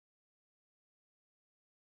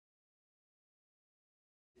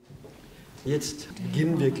Jetzt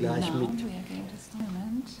beginnen wir gleich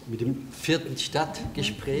mit dem vierten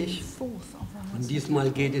Stadtgespräch. Und diesmal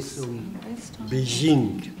geht es um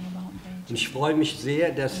Beijing. Und ich freue mich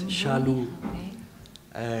sehr, dass Xiaolu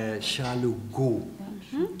Guo,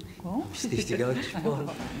 ist richtig ausgesprochen,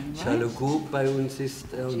 Xiaolu Guo bei uns ist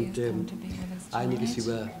und einiges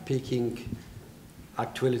über Peking,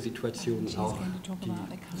 aktuelle Situation, auch die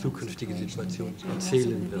zukünftige Situation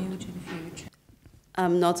erzählen wird.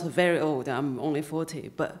 I'm not very old. I'm only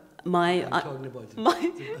 40. But my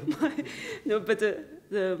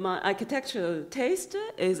architectural taste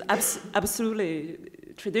is absolutely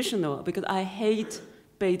traditional because I hate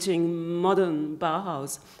Beijing modern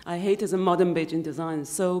Bauhaus. I hate the modern Beijing design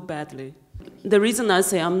so badly. The reason I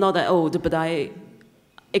say I'm not that old, but I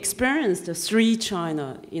experienced three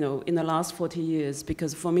China, in the last 40 years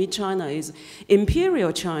because for me China is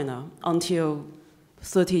imperial China until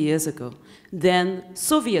 30 years ago. Then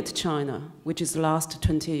Soviet China, which is the last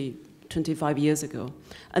 25 years ago.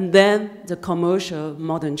 And then the commercial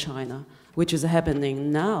modern China, which is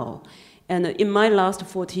happening now. And in my last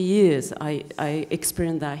 40 years, I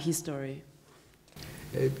experienced that history.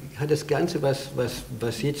 Hat das Ganze,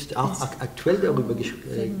 was jetzt auch aktuell darüber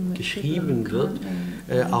geschrieben wird,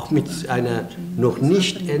 auch mit einer noch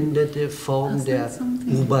nicht endenden Form der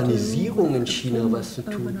Urbanisierung in China was zu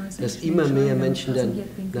tun, dass immer mehr Menschen dann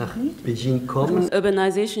nach Beijing kommen.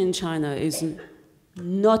 Urbanization in China is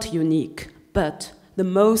not unique, but the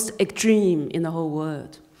most extreme in the whole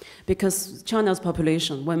world. Because China's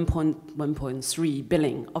population, 1.3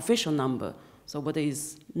 billion, official number, so what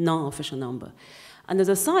is non-official number? And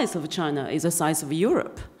the size of China is the size of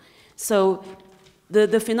Europe. So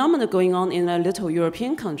the phenomena going on in a little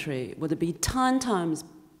European country would be 10 times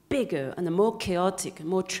bigger and more chaotic,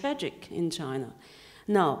 more tragic in China.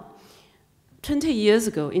 Now, 20 years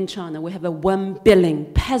ago in China, we have 1 billion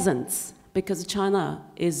peasants because China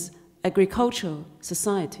is agricultural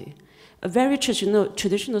society, a very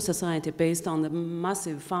traditional society based on the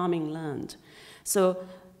massive farming land. So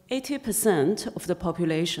 80% of the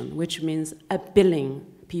population, which means 1 billion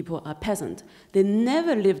people, are peasant. They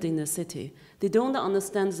never lived in the city. They don't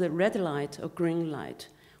understand the red light or green light.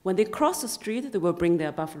 When they cross the street, they will bring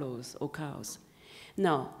their buffaloes or cows.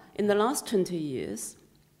 Now, in the last 20 years,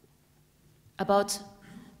 about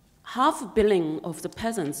 500 million of the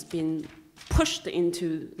peasants been pushed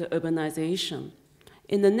into the urbanization.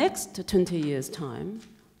 In the next 20 years' time,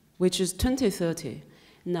 which is 2030,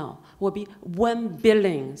 now will be 1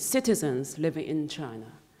 billion citizens living in China.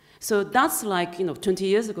 So that's like, 20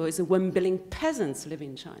 years ago, it's 1 billion peasants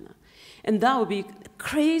living in China. And that would be a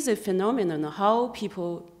crazy phenomenon, how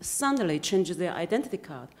people suddenly change their identity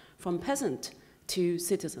card from peasant to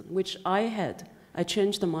citizen, which I had. I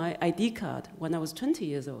changed my ID card when I was 20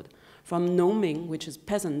 years old, from Nongming, which is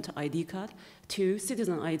peasant ID card, to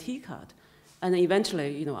citizen ID card. And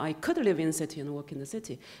eventually, I could live in the city and work in the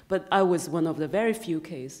city. But I was one of the very few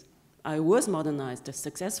cases. I was modernized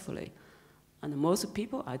successfully. And most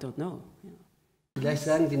people, I don't know. Vielleicht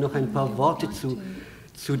sagen Sie noch ein paar Worte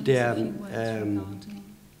zu der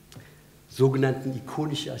sogenannten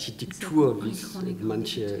ikonischen Architektur, wie es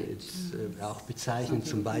manche jetzt auch bezeichnen,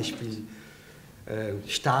 zum Beispiel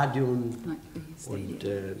Stadion und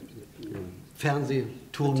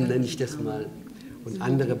Fernsehturm, nenne ich das mal, und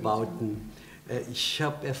andere Bauten. Ich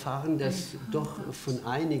habe erfahren, dass doch von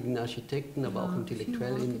einigen Architekten, aber auch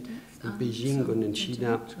Intellektuellen in Beijing und in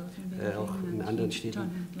China, auch in anderen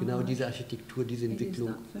Städten, genau diese Architektur, diese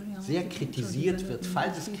Entwicklung sehr kritisiert wird.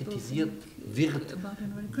 Falls es kritisiert wird,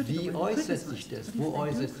 wie äußert sich das? Wo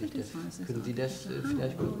äußert sich das? Können Sie das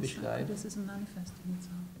vielleicht kurz beschreiben?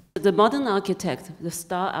 The modern architect, the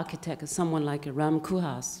star architect, is someone like Ram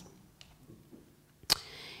Koolhaas.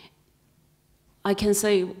 I can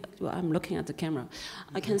say, well, I'm looking at the camera.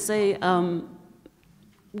 I can say,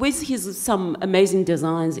 with some amazing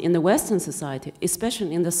designs in the Western society,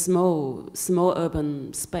 especially in the small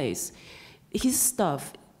urban space, his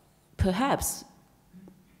stuff perhaps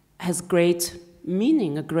has great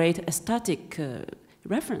meaning, a great aesthetic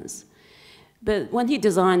reference. But when he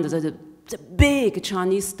designed the big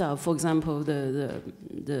Chinese stuff, for example,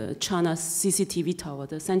 the China CCTV tower,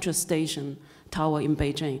 the Central Station tower in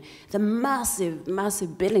Beijing, the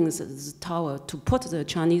massive buildings tower to put the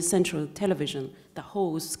Chinese Central Television, the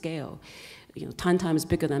whole scale, 10 times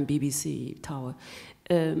bigger than BBC tower.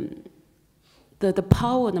 The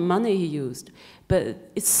power and the money he used, but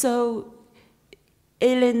it's so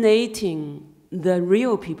alienating the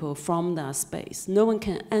real people from that space. No one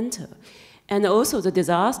can enter. And also the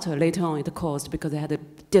disaster later on it caused because they had a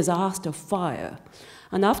disaster fire.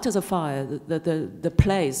 And after the fire, the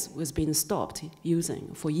place was being stopped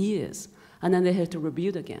using for years. and then they have to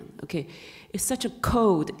rebuild again. Okay, it's such a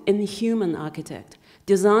cold, inhuman architect,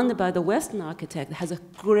 designed by the Western architect, has a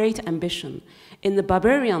great ambition. In the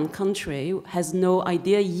barbarian country, has no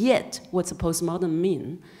idea yet what's a postmodern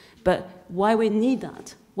mean, but why we need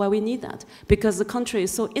that? Why we need that? Because the country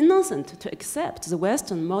is so innocent to accept the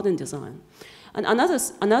Western modern design. And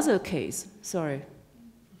another case, sorry,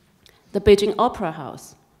 the Beijing Opera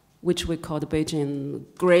House, which we call the Beijing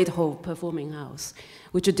Great Hall Performing House,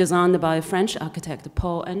 which is designed by French architect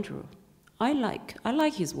Paul Andrew. I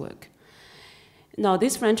like his work. Now,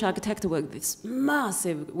 this French architect work, this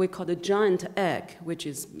massive, we call the giant egg, which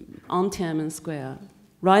is on Tiananmen Square,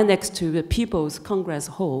 right next to the People's Congress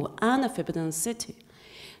Hall and the Forbidden City,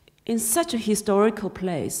 in such a historical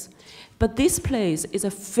place. But this place is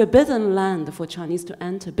a forbidden land for Chinese to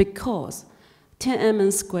enter because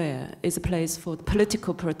Tiananmen Square is a place for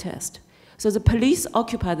political protest. So the police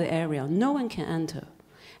occupy the area, no one can enter.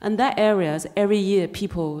 And that area is every year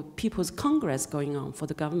people's congress going on for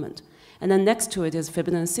the government. And then next to it is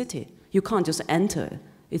Forbidden City. You can't just enter.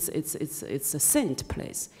 It's a saint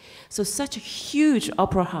place. So such a huge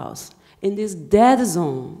opera house in this dead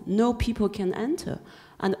zone, no people can enter.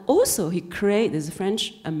 And also he created,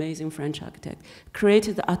 this amazing French architect,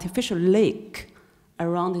 created the artificial lake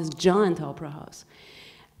around this giant opera house.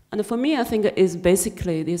 And for me, I think it is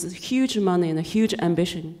basically this huge money and a huge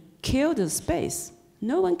ambition kill the space.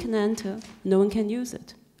 No one can enter, no one can use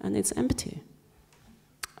it, and it's empty.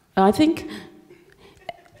 I think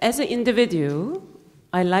as an individual,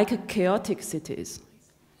 I like chaotic cities.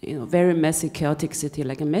 You know, very messy, chaotic city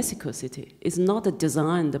like a Mexico City. It's not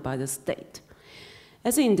designed by the state.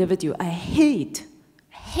 As an individual, I hate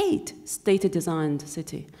state-designed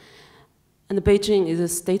city. And Beijing is a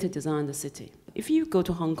state-designed city. If you go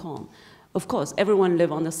to Hong Kong, of course, everyone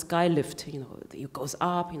live on the sky lift. You know, it goes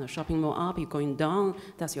up, you know, shopping mall up, you're going down,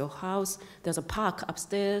 that's your house. There's a park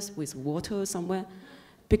upstairs with water somewhere.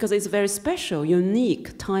 Because it's very special,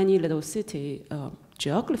 unique, tiny little city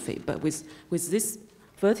geography, but with this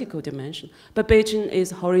vertical dimension. But Beijing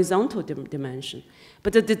is horizontal dimension.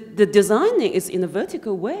 But the designing is in a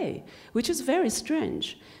vertical way, which is very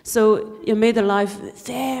strange. So it made the life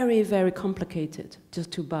very, very complicated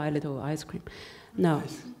just to buy a little ice cream. Now,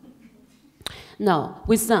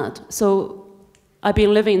 with that, so I've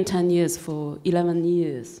been living 10 years for 11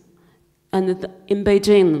 years. And in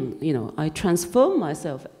Beijing, you know, I transformed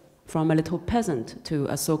myself from a little peasant to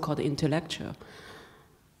a so-called intellectual.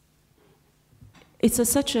 It's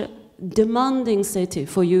such a demanding city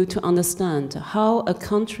for you to understand how a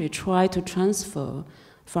country tried to transfer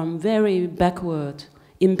from very backward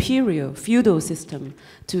imperial feudal system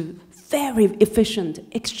to very efficient,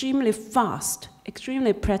 extremely fast,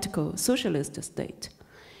 extremely practical socialist state.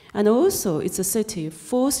 And also it's a city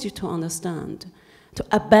forced you to understand, to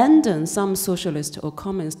abandon some socialist or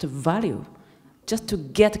communist value just to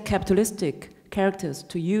get capitalistic characters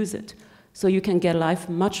to use it. So you can get life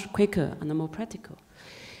much quicker and more practical.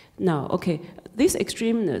 Now, okay, this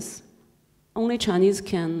extremeness, only Chinese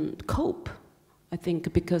can cope, I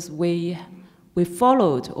think, because we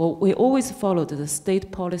followed, or we always followed the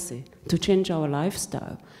state policy to change our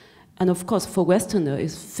lifestyle. And of course, for Westerner,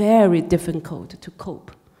 it's very difficult to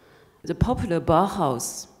cope. The popular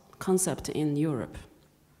Bauhaus concept in Europe,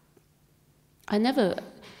 I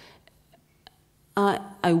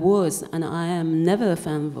was and I am never a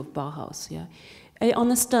fan of Bauhaus. Yeah, I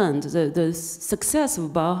understand the success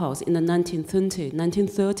of Bauhaus in the 1930s,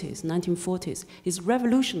 1940s is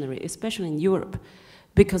revolutionary, especially in Europe,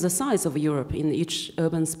 because the size of Europe in each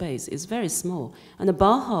urban space is very small. And the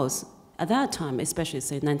Bauhaus, at that time, especially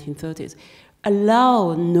say 1930s,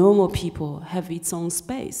 allow normal people have its own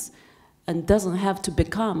space and doesn't have to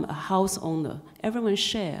become a house owner. Everyone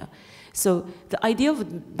share. So the idea of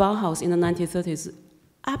Bauhaus in the 1930s,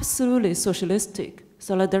 absolutely socialistic,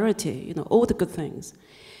 solidarity, you know, all the good things.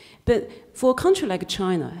 But for a country like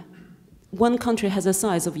China, one country has the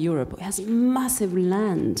size of Europe, it has massive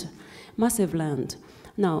land, massive land.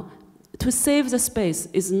 Now, to save the space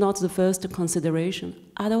is not the first consideration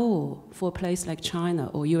at all for a place like China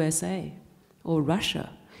or USA or Russia.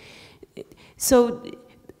 So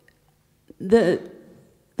the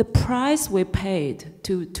price we paid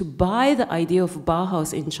to buy the idea of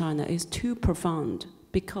Bauhaus in China is too profound,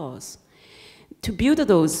 because to build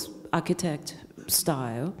those architect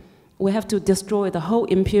style, we have to destroy the whole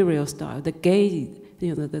imperial style, the gate,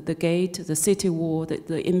 you know, the gate, the city wall,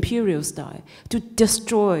 the imperial style, to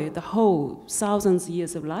destroy the whole thousands of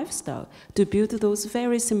years of lifestyle, to build those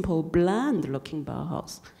very simple, bland-looking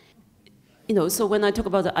Bauhaus. You know, so when I talk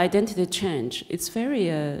about the identity change, it's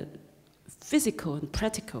very physical and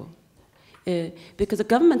practical. Because the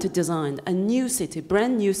government designed a new city,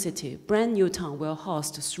 brand new town will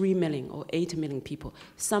host 3 million or 8 million people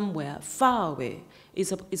somewhere far away.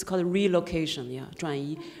 It's called relocation, yeah, 转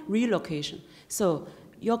移, relocation. So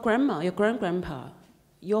your grandma, your grandpa,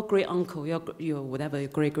 your great uncle, your whatever, your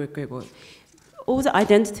great, all the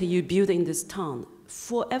identity you build in this town,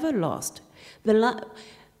 forever lost.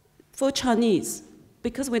 For Chinese,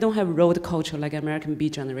 because we don't have road culture like American B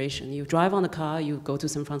generation, you drive on the car, you go to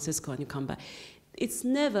San Francisco and you come back. It's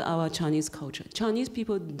never our Chinese culture. Chinese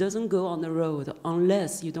people doesn't go on the road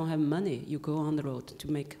unless you don't have money. You go on the road to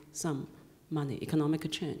make some money, economic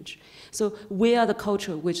change. So we are the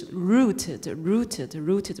culture which rooted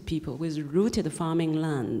people with rooted farming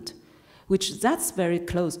land, which that's very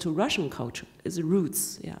close to Russian culture. It's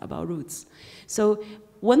roots, yeah, about roots. So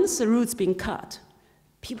once the roots being cut,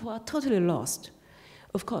 people are totally lost.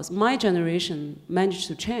 Of course, my generation managed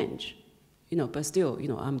to change, but still,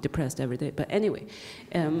 I'm depressed every day. But anyway,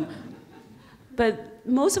 but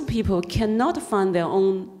most of people cannot find their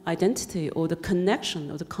own identity or the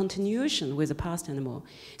connection or the continuation with the past anymore.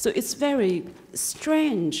 So it's very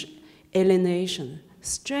strange alienation,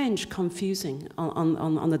 strange confusing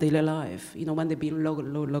on the daily life, when they've been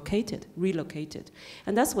relocated.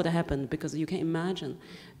 And that's what happened, because you can imagine,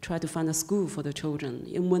 try to find a school for the children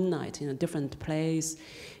in one night in a different place,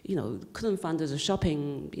 couldn't find the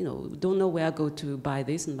shopping, don't know where I go to buy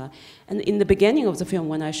this and that. And in the beginning of the film,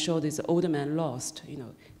 when I show this older man lost,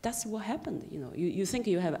 that's what happened. You think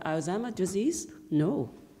you have Alzheimer's disease? No,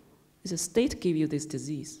 it's the state give you this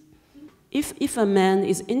disease. If a man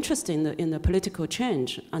is interested in the political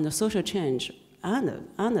change and the social change and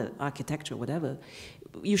the architecture, whatever,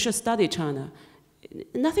 you should study China.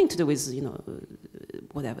 Nothing to do with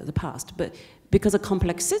whatever the past, but because the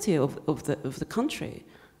complexity of the country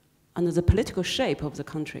and the political shape of the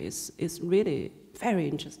country is really very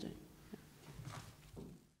interesting.